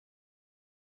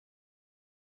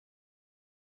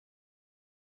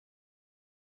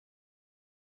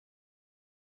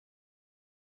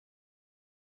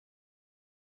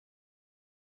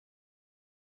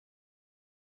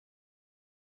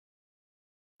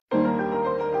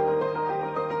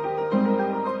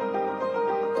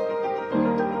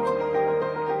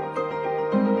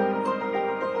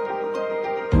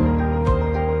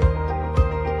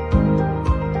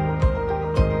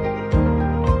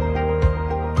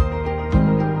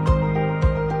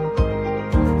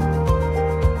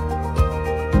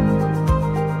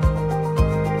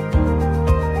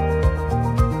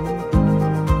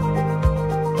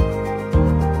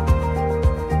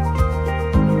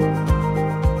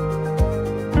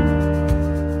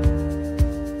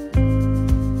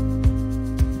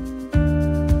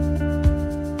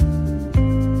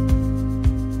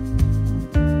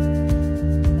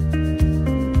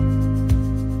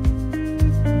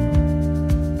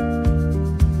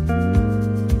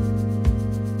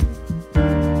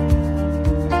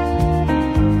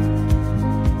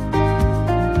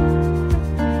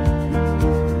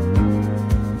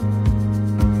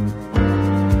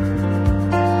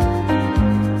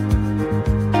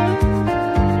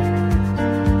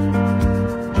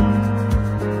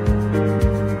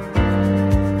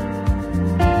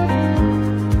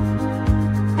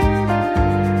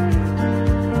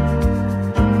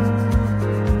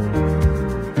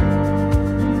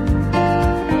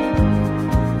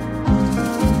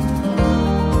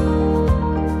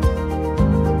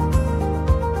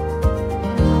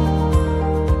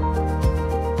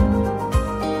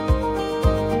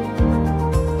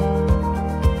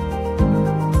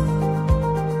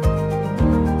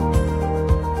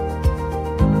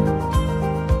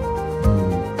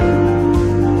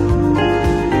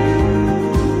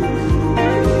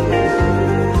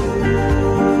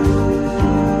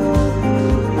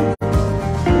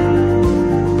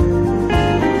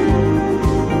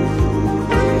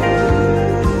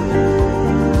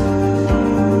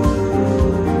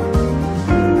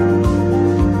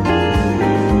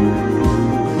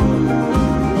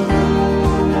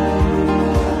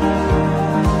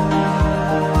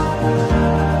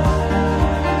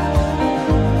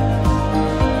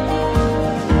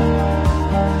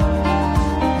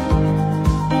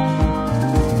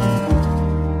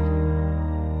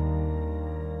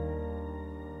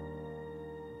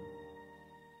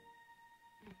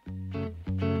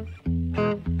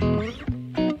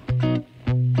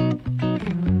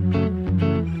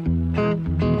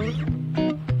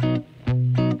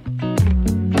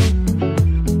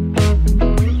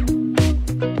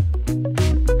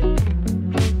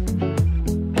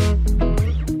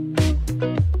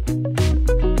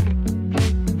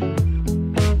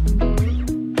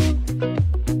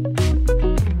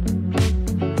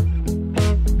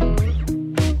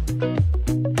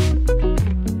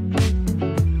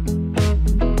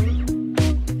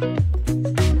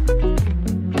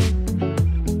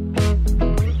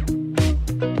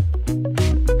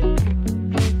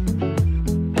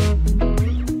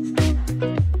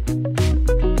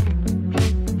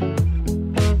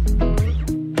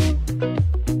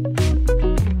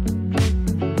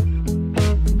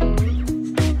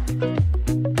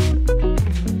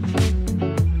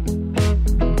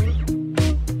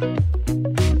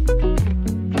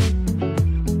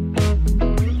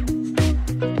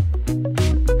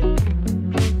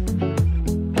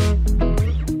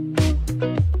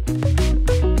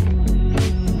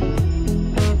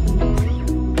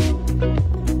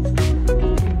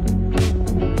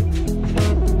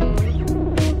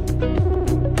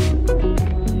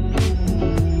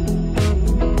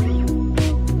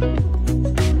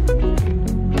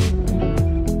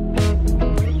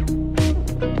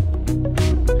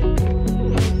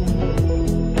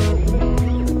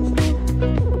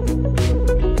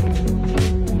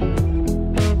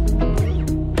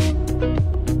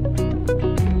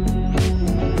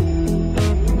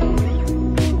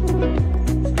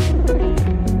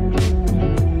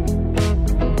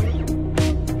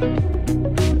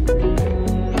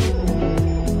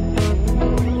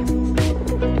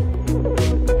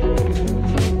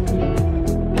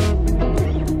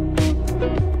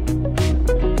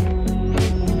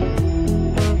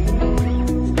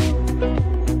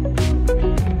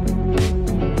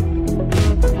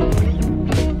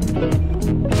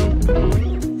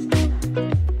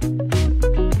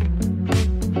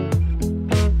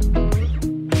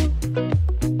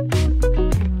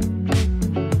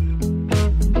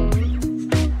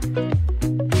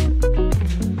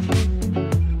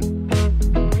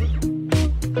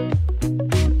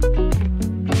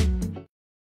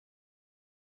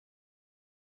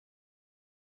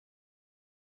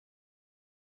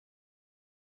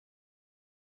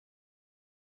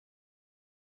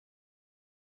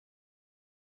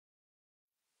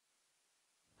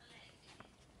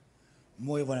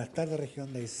Muy buenas tardes,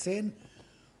 región de Aysén.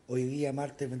 Hoy día,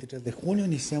 martes 23 de junio,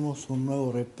 iniciamos un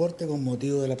nuevo reporte con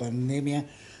motivo de la pandemia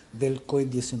del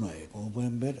COVID-19. Como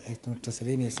pueden ver, ahí está nuestra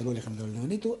Seremi de Salud, Alejandro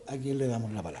Leonito, a quien le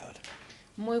damos la palabra.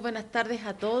 Muy buenas tardes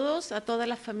a todos, a todas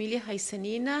las familias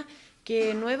ayseninas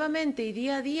que nuevamente y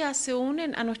día a día se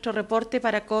unen a nuestro reporte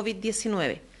para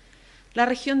COVID-19. La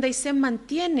región de Aysén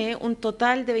mantiene un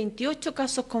total de 28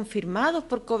 casos confirmados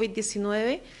por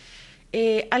COVID-19,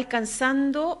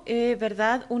 alcanzando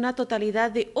una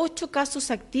totalidad de 8 casos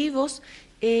activos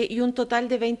y un total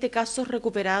de 20 casos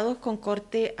recuperados con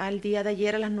corte al día de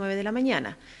ayer a las 9 de la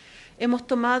mañana. Hemos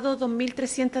tomado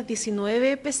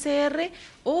 2.319 PCR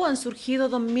o han surgido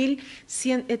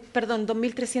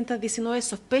 2.319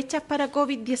 sospechas para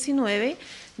COVID-19,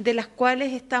 de las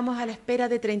cuales estamos a la espera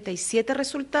de 37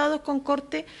 resultados con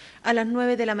corte a las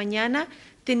 9 de la mañana,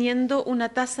 teniendo una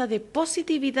tasa de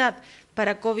positividad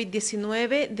para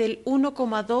COVID-19 del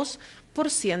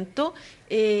 1,2%.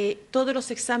 Todos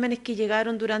los exámenes que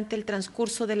llegaron durante el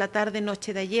transcurso de la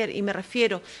tarde-noche de ayer, y me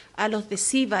refiero a los de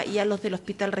SIVA y a los del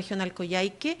Hospital Regional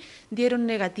Coyhaique, dieron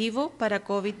negativo para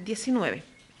COVID-19.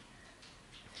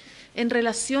 En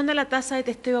relación a la tasa de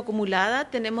testeo acumulada,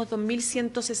 tenemos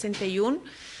 2.161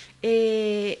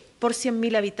 por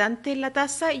 100.000 habitantes en la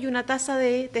tasa y una tasa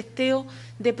de testeo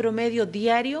de promedio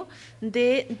diario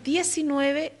de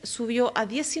 19, subió a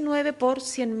 19 por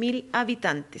 100.000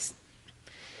 habitantes.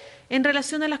 En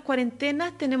relación a las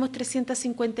cuarentenas, tenemos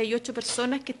 358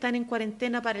 personas que están en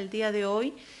cuarentena para el día de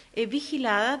hoy,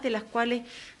 vigiladas, de las cuales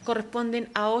corresponden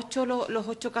a los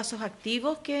 8 casos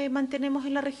activos que mantenemos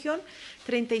en la región,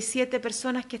 37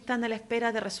 personas que están a la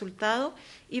espera de resultados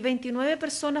y 29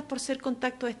 personas por ser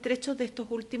contactos estrechos de estos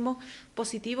últimos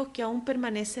positivos que aún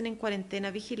permanecen en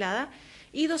cuarentena vigilada,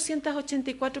 y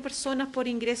 284 personas por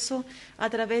ingreso a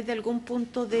través de algún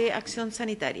punto de acción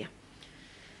sanitaria.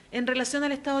 En relación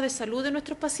al estado de salud de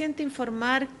nuestros pacientes,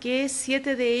 informar que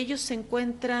 7 de ellos se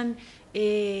encuentran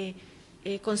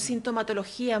con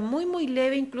sintomatología muy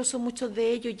leve, incluso muchos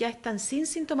de ellos ya están sin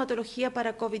sintomatología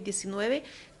para COVID-19,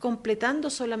 completando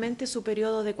solamente su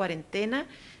periodo de cuarentena.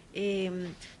 3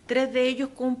 de ellos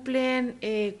cumplen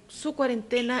su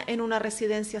cuarentena en una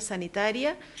residencia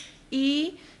sanitaria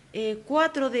y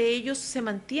 4 de ellos se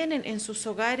mantienen en sus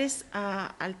hogares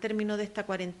al término de esta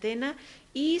cuarentena,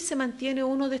 y se mantiene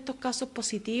uno de estos casos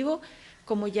positivos,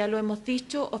 como ya lo hemos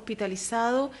dicho,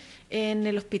 hospitalizado en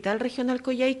el Hospital Regional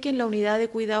Coyhaique, en la unidad de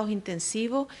cuidados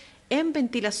intensivos, en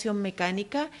ventilación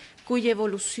mecánica, cuya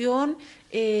evolución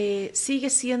sigue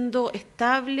siendo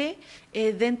estable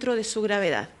dentro de su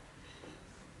gravedad.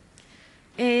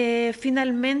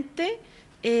 Finalmente,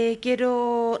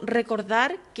 quiero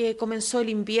recordar que comenzó el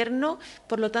invierno,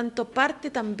 por lo tanto parte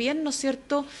también, ¿no es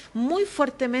cierto?, muy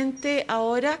fuertemente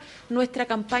ahora nuestra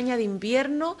campaña de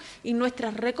invierno y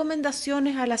nuestras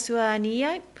recomendaciones a la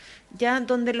ciudadanía, ya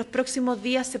donde en los próximos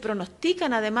días se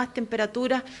pronostican además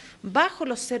temperaturas bajo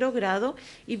los 0 grados,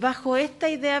 y bajo esta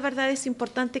idea, ¿verdad?, es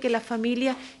importante que las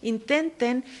familias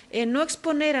intenten no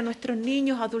exponer a nuestros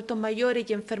niños, adultos mayores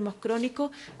y enfermos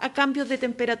crónicos a cambios de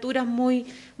temperaturas muy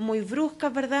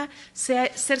bruscas, ¿verdad?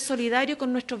 Ser solidario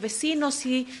con nuestros vecinos,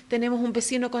 si tenemos un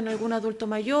vecino con algún adulto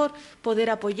mayor, poder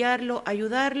apoyarlo,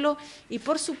 ayudarlo, y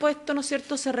por supuesto, ¿no es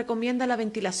cierto?, se recomienda la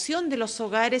ventilación de los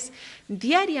hogares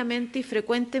diariamente y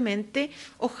frecuentemente,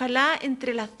 ojalá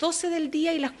entre las 12 del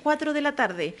día y las 4 de la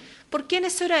tarde. ¿Por qué en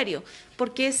ese horario?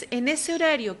 Porque es en ese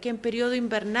horario que en periodo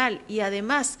invernal y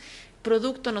además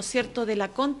producto, ¿no es cierto?, de la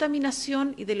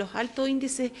contaminación y de los altos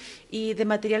índices y de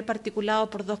material particulado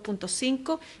por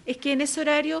 2.5, es que en ese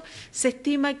horario se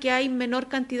estima que hay menor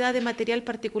cantidad de material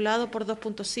particulado por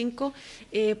 2.5,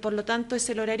 por lo tanto es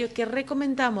el horario que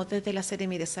recomendamos desde la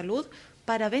Seremi de Salud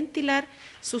para ventilar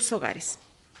sus hogares.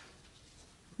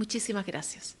 Muchísimas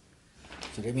gracias.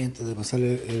 Seremi, antes de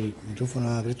pasarle el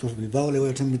micrófono a Cristóbal Bilbao, le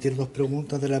voy a transmitir 2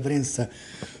 preguntas de la prensa.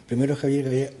 Primero,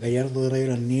 Javier Gallardo de Radio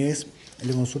Las Nieves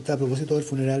le consulta a propósito del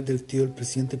funeral del tío del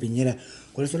presidente Piñera.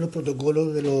 ¿Cuáles son los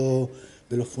protocolos de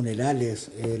los funerales,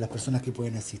 las personas que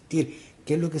pueden asistir?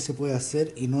 ¿Qué es lo que se puede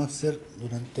hacer y no hacer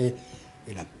durante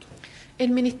el acto? El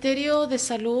Ministerio de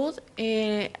Salud,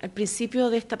 al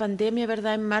principio de esta pandemia,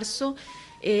 ¿verdad?, en marzo,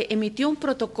 emitió un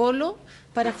protocolo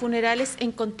para funerales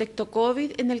en contexto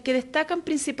COVID, en el que destacan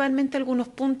principalmente algunos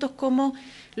puntos, como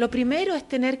lo primero es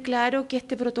tener claro que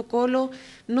este protocolo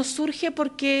no surge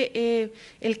porque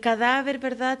el cadáver,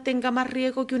 ¿verdad?, tenga más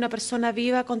riesgo que una persona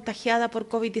viva contagiada por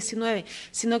COVID-19,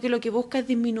 sino que lo que busca es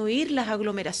disminuir las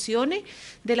aglomeraciones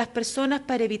de las personas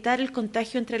para evitar el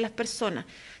contagio entre las personas.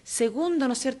 Segundo,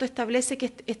 ¿no es cierto?, establece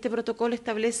que este protocolo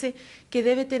establece que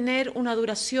debe tener una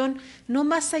duración no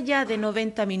más allá de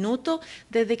 90 minutos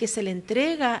desde que se le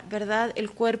entrega, ¿verdad?, el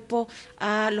cuerpo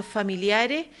a los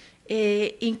familiares,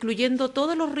 incluyendo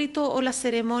todos los ritos o la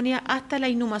ceremonia hasta la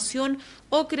inhumación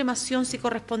o cremación si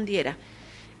correspondiera.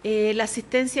 La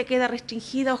asistencia queda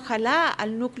restringida, ojalá,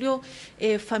 al núcleo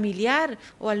familiar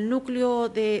o al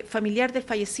núcleo familiar del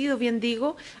fallecido, bien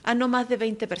digo, a no más de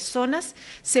 20 personas.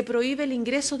 Se prohíbe el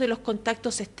ingreso de los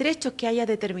contactos estrechos que haya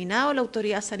determinado la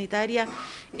autoridad sanitaria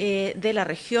de la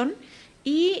región.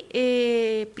 Y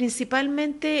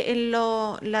principalmente en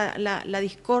la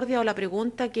discordia o la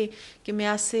pregunta que me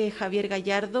hace Javier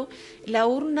Gallardo, la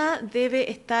urna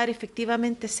debe estar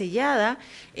efectivamente sellada,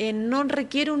 no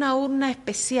requiere una urna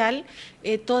especial,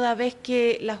 toda vez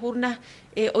que las urnas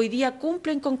hoy día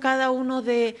cumplen con cada uno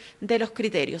de los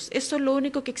criterios. Eso es lo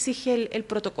único que exige el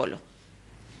protocolo.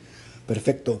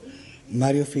 Perfecto.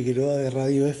 Mario Figueroa de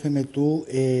Radio FM, tú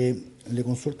le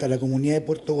consulta: la comunidad de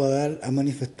Puerto Guadal ha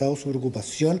manifestado su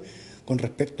preocupación con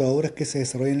respecto a obras que se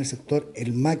desarrollan en el sector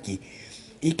El Maqui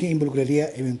y que involucraría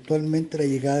eventualmente la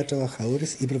llegada de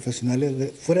trabajadores y profesionales de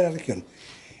fuera de la región.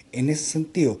 En ese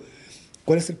sentido,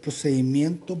 ¿cuál es el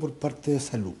procedimiento por parte de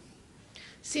salud?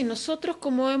 Sí, nosotros,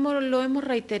 como lo hemos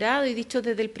reiterado y dicho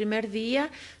desde el primer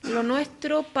día, lo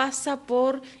nuestro pasa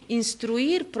por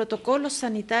instruir protocolos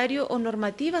sanitarios o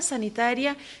normativas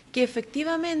sanitarias que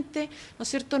efectivamente, ¿no es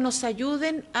cierto?, nos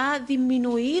ayuden a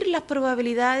disminuir las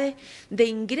probabilidades de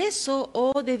ingreso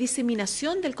o de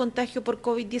diseminación del contagio por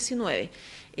COVID-19.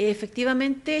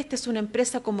 Efectivamente, esta es una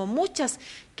empresa como muchas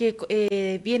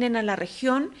que vienen a la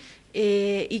región,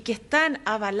 y que están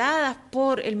avaladas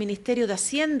por el Ministerio de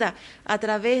Hacienda a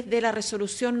través de la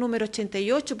resolución número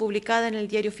 88 publicada en el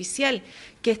diario oficial,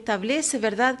 que establece,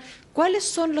 ¿verdad?, cuáles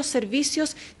son los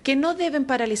servicios que no deben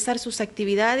paralizar sus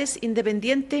actividades,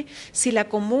 independiente si la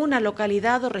comuna,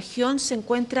 localidad o región se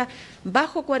encuentra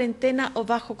bajo cuarentena o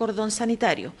bajo cordón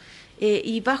sanitario.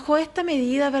 Y bajo esta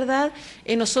medida, ¿verdad?,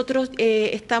 nosotros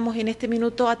estamos en este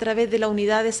minuto a través de la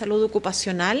Unidad de Salud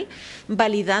Ocupacional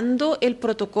validando el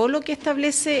protocolo que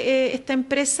establece esta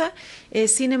empresa.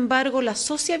 Sin embargo, la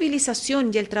sociabilización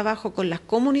y el trabajo con las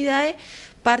comunidades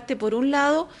parte, por un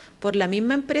lado, por la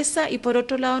misma empresa y por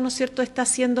otro lado, ¿no es cierto?, está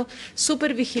siendo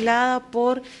supervigilada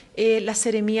por la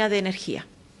Seremía de Energía.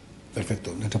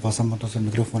 Perfecto. Le pasamos entonces el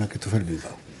micrófono a Cristóbal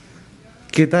Bilbao.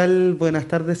 ¿Qué tal? Buenas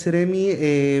tardes, Seremi.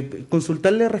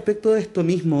 Consultarle respecto de esto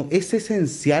mismo, ¿es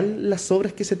esencial las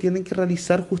obras que se tienen que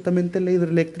realizar justamente en la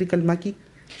hidroeléctrica El Maqui?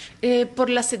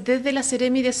 Desde la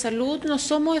Seremi de Salud no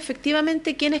somos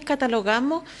efectivamente quienes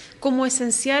catalogamos como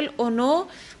esencial o no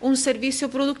un servicio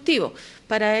productivo.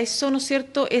 Para eso, ¿no es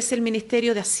cierto?, es el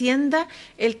Ministerio de Hacienda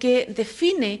el que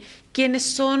define quiénes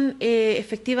son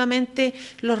efectivamente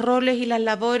los roles y las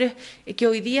labores que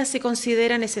hoy día se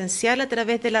consideran esencial a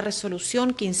través de la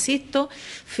resolución que, insisto,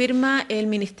 firma el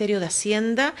Ministerio de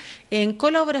Hacienda en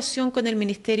colaboración con el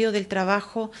Ministerio del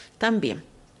Trabajo también.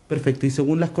 Perfecto, y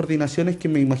según las coordinaciones que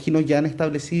me imagino ya han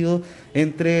establecido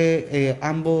entre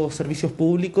ambos servicios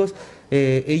públicos,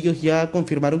 ellos ya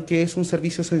confirmaron que es un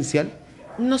servicio esencial.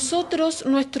 Nosotros,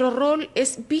 nuestro rol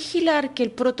es vigilar que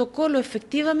el protocolo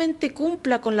efectivamente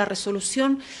cumpla con la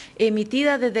resolución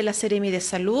emitida desde la Seremi de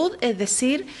Salud, es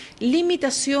decir,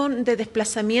 limitación de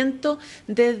desplazamiento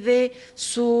desde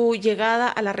su llegada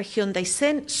a la región de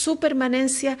Aysén, su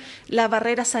permanencia, la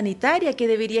barrera sanitaria que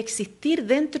debería existir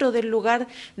dentro del lugar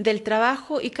del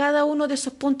trabajo y cada uno de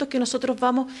esos puntos que nosotros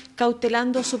vamos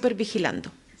cautelando, supervigilando.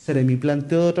 Seremi,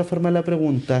 planteo de otra forma la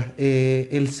pregunta.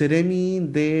 El Seremi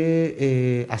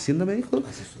de Hacienda, me dijo,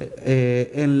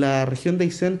 en la región de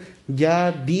Aysén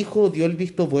ya dijo, dio el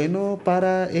visto bueno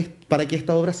para que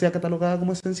esta obra sea catalogada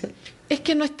como esencial. Es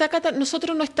que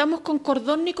nosotros no estamos con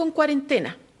cordón ni con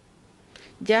cuarentena.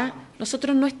 Ya,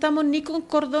 nosotros no estamos ni con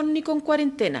cordón ni con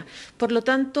cuarentena. Por lo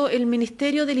tanto, el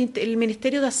Ministerio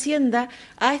de Hacienda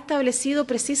ha establecido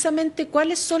precisamente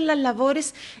cuáles son las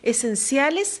labores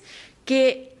esenciales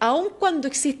que aun cuando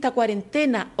exista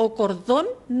cuarentena o cordón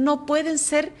no pueden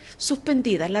ser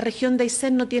suspendidas. La región de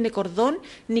Aysén no tiene cordón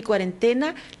ni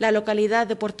cuarentena, la localidad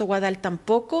de Puerto Guadal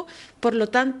tampoco. Por lo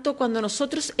tanto, cuando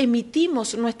nosotros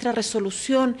emitimos nuestra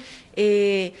resolución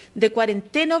de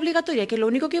cuarentena obligatoria, que es lo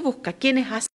único que busca, quienes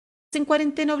hacen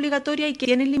cuarentena obligatoria y que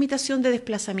tienen limitación de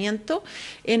desplazamiento,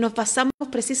 nos basamos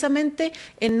precisamente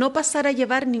en no pasar a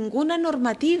llevar ninguna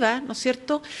normativa, ¿no es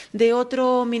cierto?, de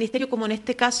otro ministerio, como en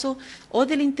este caso, o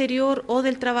del Interior, o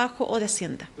del Trabajo, o de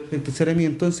Hacienda. Perfecto, Seremi,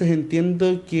 entonces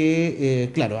entiendo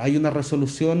que, claro, hay una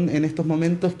resolución en estos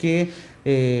momentos que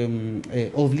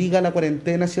obliga a la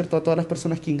cuarentena, ¿cierto?, a todas las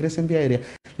personas que ingresen vía aérea.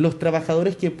 Los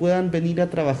trabajadores que puedan venir a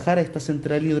trabajar a esta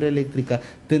central hidroeléctrica,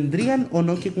 ¿tendrían o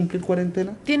no que cumplir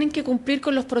cuarentena? Tienen que cumplir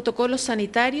con los protocolos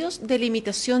sanitarios de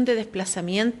limitación de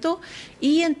desplazamiento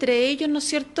y entre ellos, ¿no es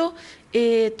cierto?,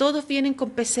 todos vienen con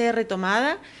PCR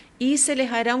tomada y se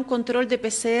les hará un control de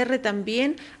PCR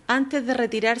también antes de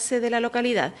retirarse de la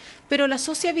localidad. Pero la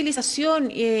sociabilización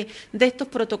de estos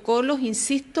protocolos,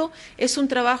 insisto, es un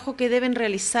trabajo que deben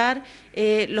realizar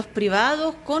los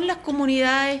privados con las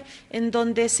comunidades en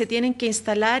donde se tienen que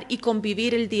instalar y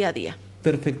convivir el día a día.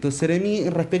 Perfecto. Seremi,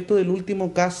 respecto del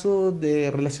último caso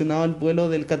relacionado al vuelo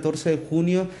del 14 de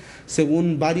junio,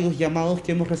 según varios llamados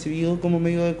que hemos recibido como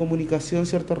medio de comunicación,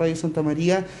 ¿cierto?, Radio Santa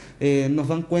María, nos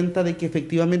dan cuenta de que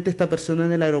efectivamente esta persona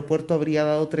en el aeropuerto habría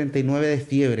dado 39 de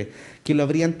fiebre, que lo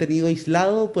habrían tenido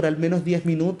aislado por al menos 10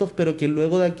 minutos, pero que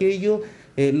luego de aquello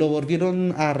lo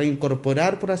volvieron a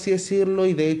reincorporar, por así decirlo,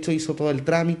 y de hecho hizo todo el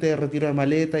trámite de retiro de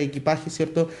maleta y equipaje,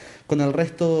 ¿cierto?, con el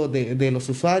resto de los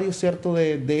usuarios, ¿cierto?,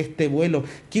 de este vuelo.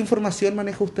 ¿Qué información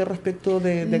maneja usted respecto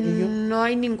de aquello? No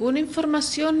hay ninguna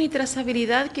información ni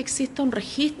trazabilidad que exista un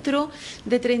registro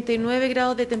de 39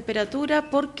 grados de temperatura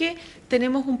porque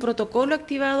tenemos un protocolo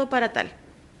activado para tal.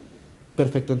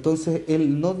 Perfecto, entonces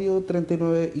él no dio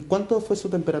 39. ¿Y cuánto fue su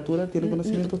temperatura? ¿Tiene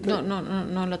conocimiento usted?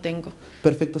 No lo tengo.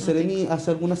 Perfecto, Seremi,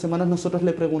 hace algunas semanas nosotros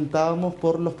le preguntábamos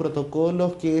por los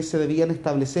protocolos que se debían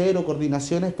establecer o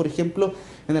coordinaciones, por ejemplo,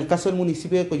 en el caso del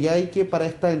municipio de Coyhaique, para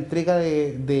esta entrega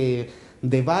de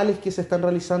vales que se están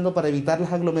realizando para evitar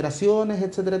las aglomeraciones,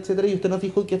 etcétera, etcétera, y usted nos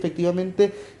dijo que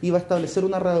efectivamente iba a establecer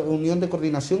una reunión de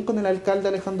coordinación con el alcalde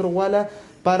Alejandro Guala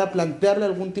para plantearle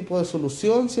algún tipo de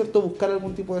solución, ¿cierto?, buscar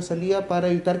algún tipo de salida para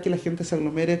evitar que la gente se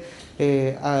aglomere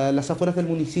a las afueras del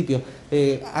municipio.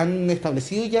 ¿Han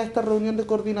establecido ya esta reunión de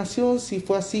coordinación? Si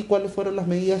fue así, ¿cuáles fueron las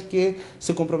medidas que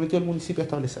se comprometió el municipio a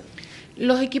establecer?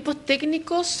 Los equipos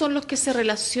técnicos son los que se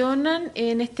relacionan.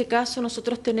 En este caso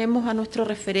nosotros tenemos a nuestro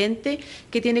referente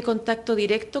que tiene contacto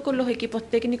directo con los equipos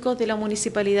técnicos de la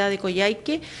Municipalidad de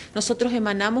Coyhaique. Nosotros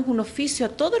emanamos un oficio a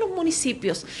todos los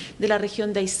municipios de la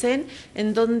región de Aysén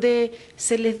en donde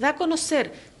se les da a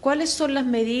conocer cuáles son las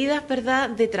medidas, ¿verdad?,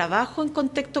 de trabajo en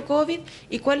contexto COVID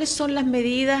y cuáles son las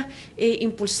medidas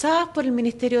impulsadas por el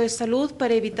Ministerio de Salud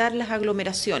para evitar las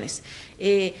aglomeraciones.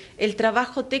 El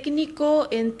trabajo técnico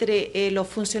entre los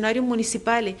funcionarios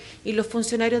municipales y los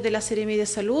funcionarios de la Seremi de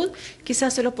Salud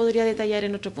quizás se lo podría detallar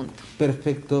en otro punto.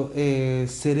 Perfecto.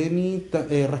 Seremi,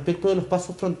 respecto de los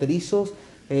pasos fronterizos,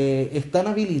 ¿están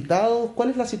habilitados?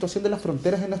 ¿Cuál es la situación de las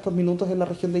fronteras en estos minutos en la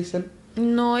región de Aysén?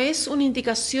 No es una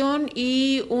indicación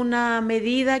y una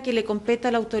medida que le compete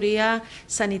a la autoridad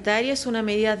sanitaria, es una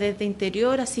medida desde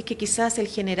interior, así que quizás el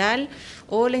general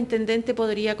o la intendente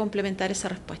podría complementar esa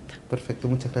respuesta. Perfecto,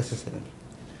 muchas gracias, Seremi.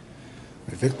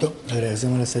 Perfecto,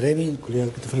 agradecemos a la Seremi, el colega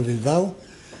Christopher Bilbao.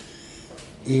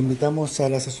 E invitamos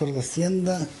al asesor de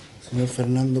Hacienda, señor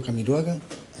Fernando Camiruaga,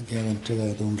 a que haga entrega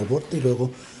de un reporte y luego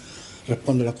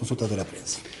responde a las consultas de la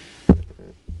prensa.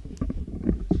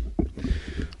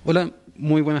 Hola,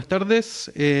 Muy buenas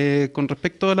tardes. Con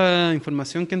respecto a la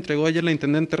información que entregó ayer la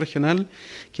Intendente Regional,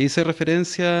 que hice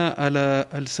referencia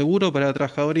al seguro para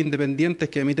trabajadores independientes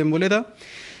que emiten boleta,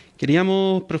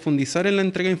 queríamos profundizar en la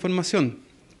entrega de información.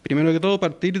 Primero que todo,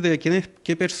 partir de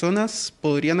qué personas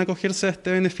podrían acogerse a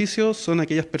este beneficio. Son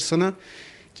aquellas personas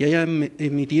que hayan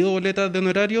emitido boletas de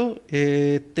honorario,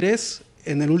 3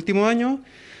 en el último año,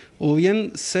 o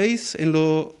bien 6 en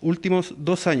los últimos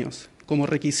 2 años. Como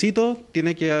requisito,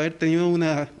 tiene que haber tenido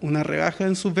una rebaja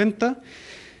en sus ventas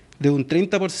de un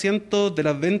 30% de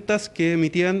las ventas que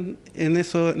emitían en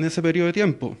ese periodo de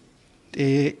tiempo.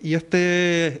 Y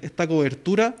esta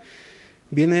cobertura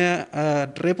viene a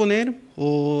reponer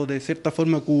o de cierta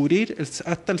forma cubrir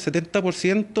hasta el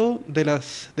 70%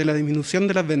 de la disminución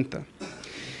de las ventas.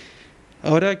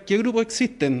 Ahora, ¿qué grupos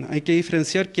existen? Hay que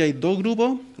diferenciar que hay 2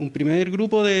 grupos. Un primer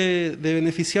grupo de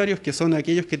beneficiarios, que son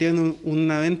aquellos que tienen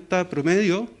una venta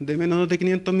promedio de menos de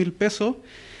 500.000 pesos,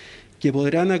 que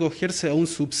podrán acogerse a un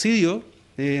subsidio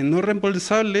no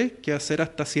reembolsable, que va a ser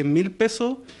hasta 100.000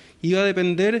 pesos, y va a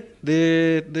depender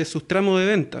de sus tramos de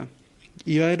venta.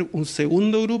 Y va a haber un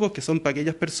segundo grupo, que son para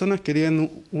aquellas personas que tienen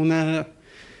una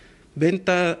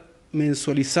venta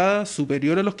mensualizada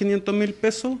superior a los 500.000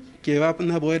 pesos, que van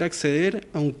a poder acceder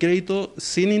a un crédito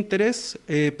sin interés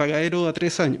pagadero a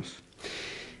 3 años.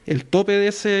 El tope de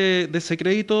ese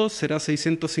crédito será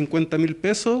 650.000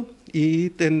 pesos y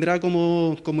tendrá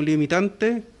como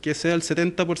limitante que sea el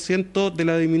 70% de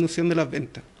la disminución de las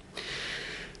ventas.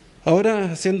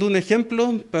 Ahora, haciendo un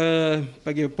ejemplo, para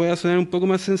que pueda sonar un poco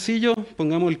más sencillo,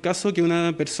 pongamos el caso que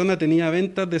una persona tenía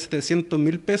ventas de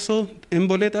 700.000 pesos en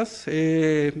boletas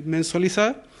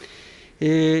mensualizadas.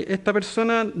 Esta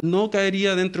persona no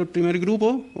caería dentro del primer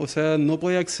grupo, o sea, no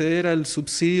puede acceder al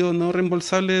subsidio no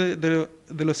reembolsable de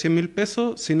los 100.000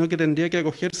 pesos, sino que tendría que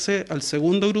acogerse al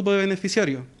segundo grupo de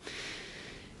beneficiarios.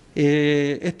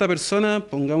 Esta persona,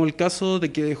 pongamos el caso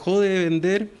de que dejó de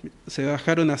vender, se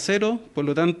bajaron a 0, por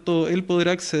lo tanto, él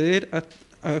podrá acceder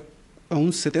a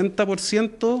un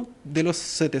 70% de los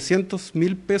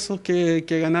 700.000 pesos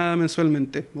que ganaba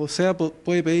mensualmente. O sea,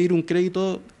 puede pedir un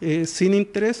crédito sin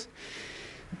interés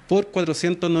por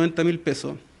 490.000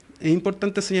 pesos. Es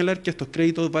importante señalar que estos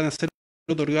créditos van a ser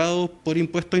otorgados por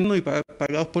impuestos y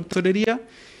pagados por tesorería,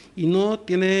 y no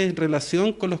tiene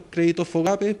relación con los créditos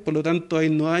FOGAPE, por lo tanto ahí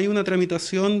no hay una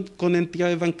tramitación con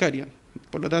entidades bancarias.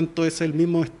 Por lo tanto es el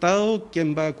mismo Estado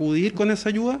quien va a acudir con esa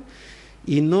ayuda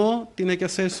y no tiene que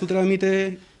hacer su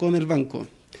trámite con el banco.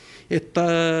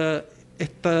 Esta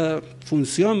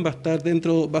función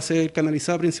va a ser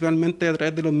canalizada principalmente a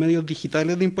través de los medios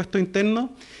digitales de impuestos internos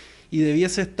y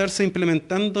debiese estarse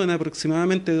implementando en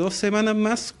aproximadamente 2 semanas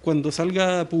más, cuando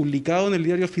salga publicado en el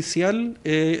diario oficial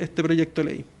este proyecto de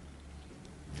ley.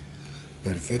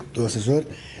 Perfecto, asesor.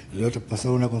 Le voy a pasar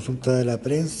una consulta de la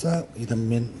prensa y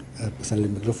también a pasarle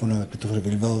el micrófono a Christopher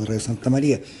Bilbao de Radio Santa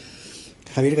María.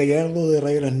 Javier Gallardo de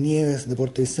Radio Las Nieves,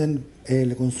 Deporte Aysén,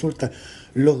 le consulta: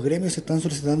 los gremios están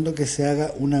solicitando que se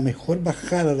haga una mejor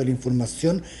bajada de la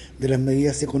información de las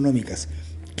medidas económicas.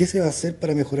 ¿Qué se va a hacer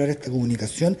para mejorar esta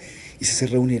comunicación y si se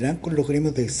reunirán con los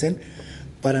gremios de Aysén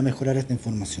para mejorar esta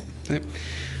información? Sí.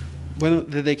 Bueno,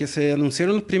 desde que se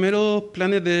anunciaron los primeros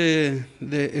planes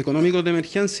económicos de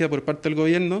emergencia por parte del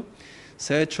gobierno,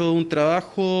 se ha hecho un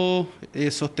trabajo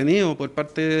sostenido por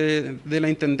parte de la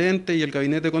Intendente y el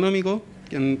Gabinete Económico,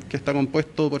 que está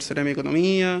compuesto por Ceremi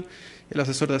Economía, el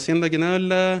asesor de Hacienda quien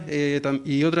habla,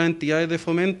 y otras entidades de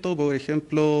fomento, por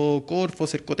ejemplo, Corfo,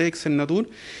 Cercotec, Cernatur,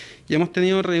 y hemos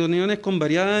tenido reuniones con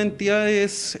variadas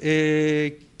entidades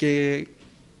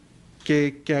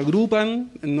que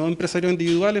agrupan, no empresarios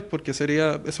individuales, porque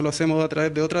eso lo hacemos a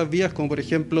través de otras vías, como por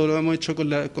ejemplo lo hemos hecho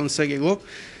con Seguegov,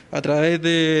 a través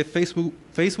de Facebook.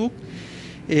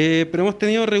 Pero hemos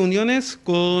tenido reuniones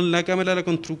con la Cámara de la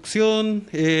Construcción,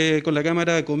 con la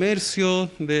Cámara de Comercio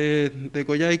de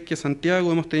Coyhaique,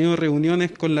 Santiago. Hemos tenido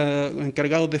reuniones con los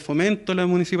encargados de fomento de la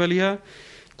municipalidad,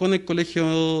 con el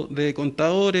Colegio de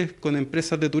Contadores, con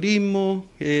empresas de turismo,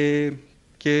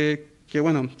 que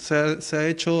bueno, se ha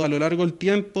hecho a lo largo del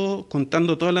tiempo,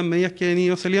 contando todas las medidas que han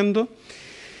ido saliendo.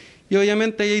 Y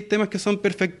obviamente hay temas que son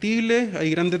perfectibles, hay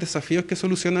grandes desafíos que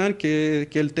solucionar, que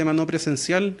el tema no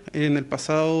presencial. En el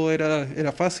pasado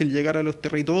era fácil llegar a los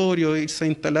territorios, irse a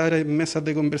instalar en mesas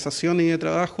de conversación y de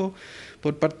trabajo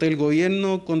por parte del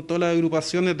gobierno con todas las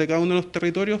agrupaciones de cada uno de los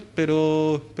territorios,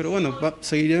 pero bueno,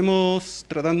 seguiremos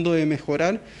tratando de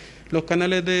mejorar los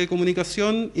canales de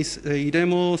comunicación y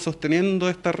iremos sosteniendo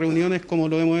estas reuniones como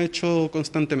lo hemos hecho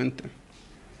constantemente.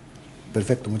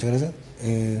 Perfecto, muchas gracias.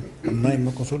 No hay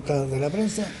más consultas de la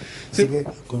prensa, así Sí, que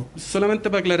solamente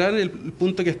para aclarar el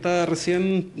punto que está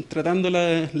recién tratando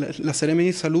la Seremi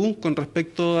de Salud con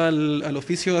respecto al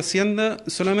oficio de Hacienda,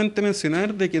 solamente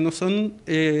mencionar de que no son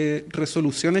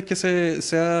resoluciones que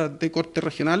sea de corte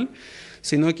regional,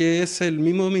 sino que es el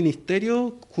mismo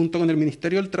ministerio, junto con el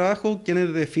Ministerio del Trabajo,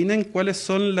 quienes definen cuáles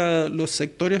son los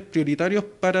sectores prioritarios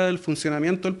para el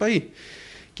funcionamiento del país.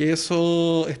 Que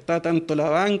eso está tanto la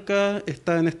banca,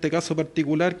 está en este caso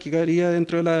particular que caería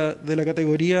dentro de la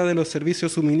categoría de los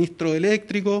servicios de suministro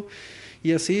eléctrico,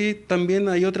 y así también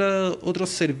hay otros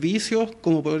servicios,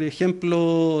 como por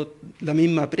ejemplo la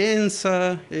misma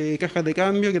prensa, cajas de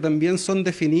cambio, que también son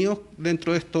definidos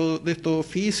dentro de estos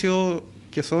oficios,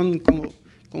 que son,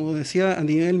 como decía, a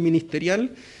nivel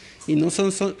ministerial, y no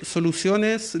son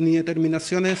soluciones ni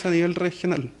determinaciones a nivel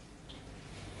regional.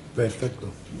 perfecto.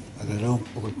 Aclaramos un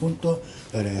poco el punto.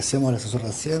 Le agradecemos al asesor de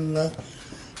Hacienda,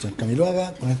 señor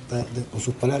Camiloaga. Con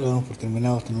sus palabras damos por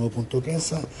terminado este nuevo punto de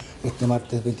prensa este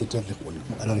martes 23 de junio.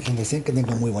 A la región de Aysén, que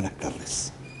tengan muy buenas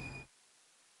tardes.